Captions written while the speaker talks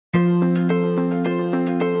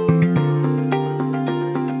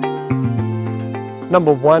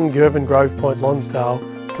Number 1 Girvan Grove Point Lonsdale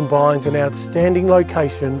combines an outstanding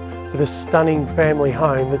location with a stunning family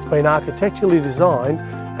home that's been architecturally designed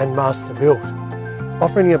and master built.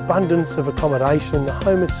 Offering an abundance of accommodation, the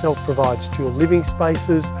home itself provides dual living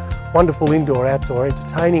spaces, wonderful indoor-outdoor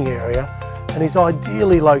entertaining area, and is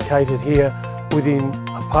ideally located here within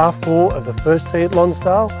a par 4 of the first tee at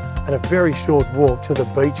Lonsdale and a very short walk to the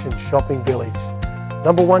beach and shopping village.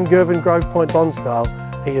 Number 1 Girvan Grove Point Lonsdale,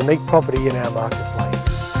 a unique property in our marketplace.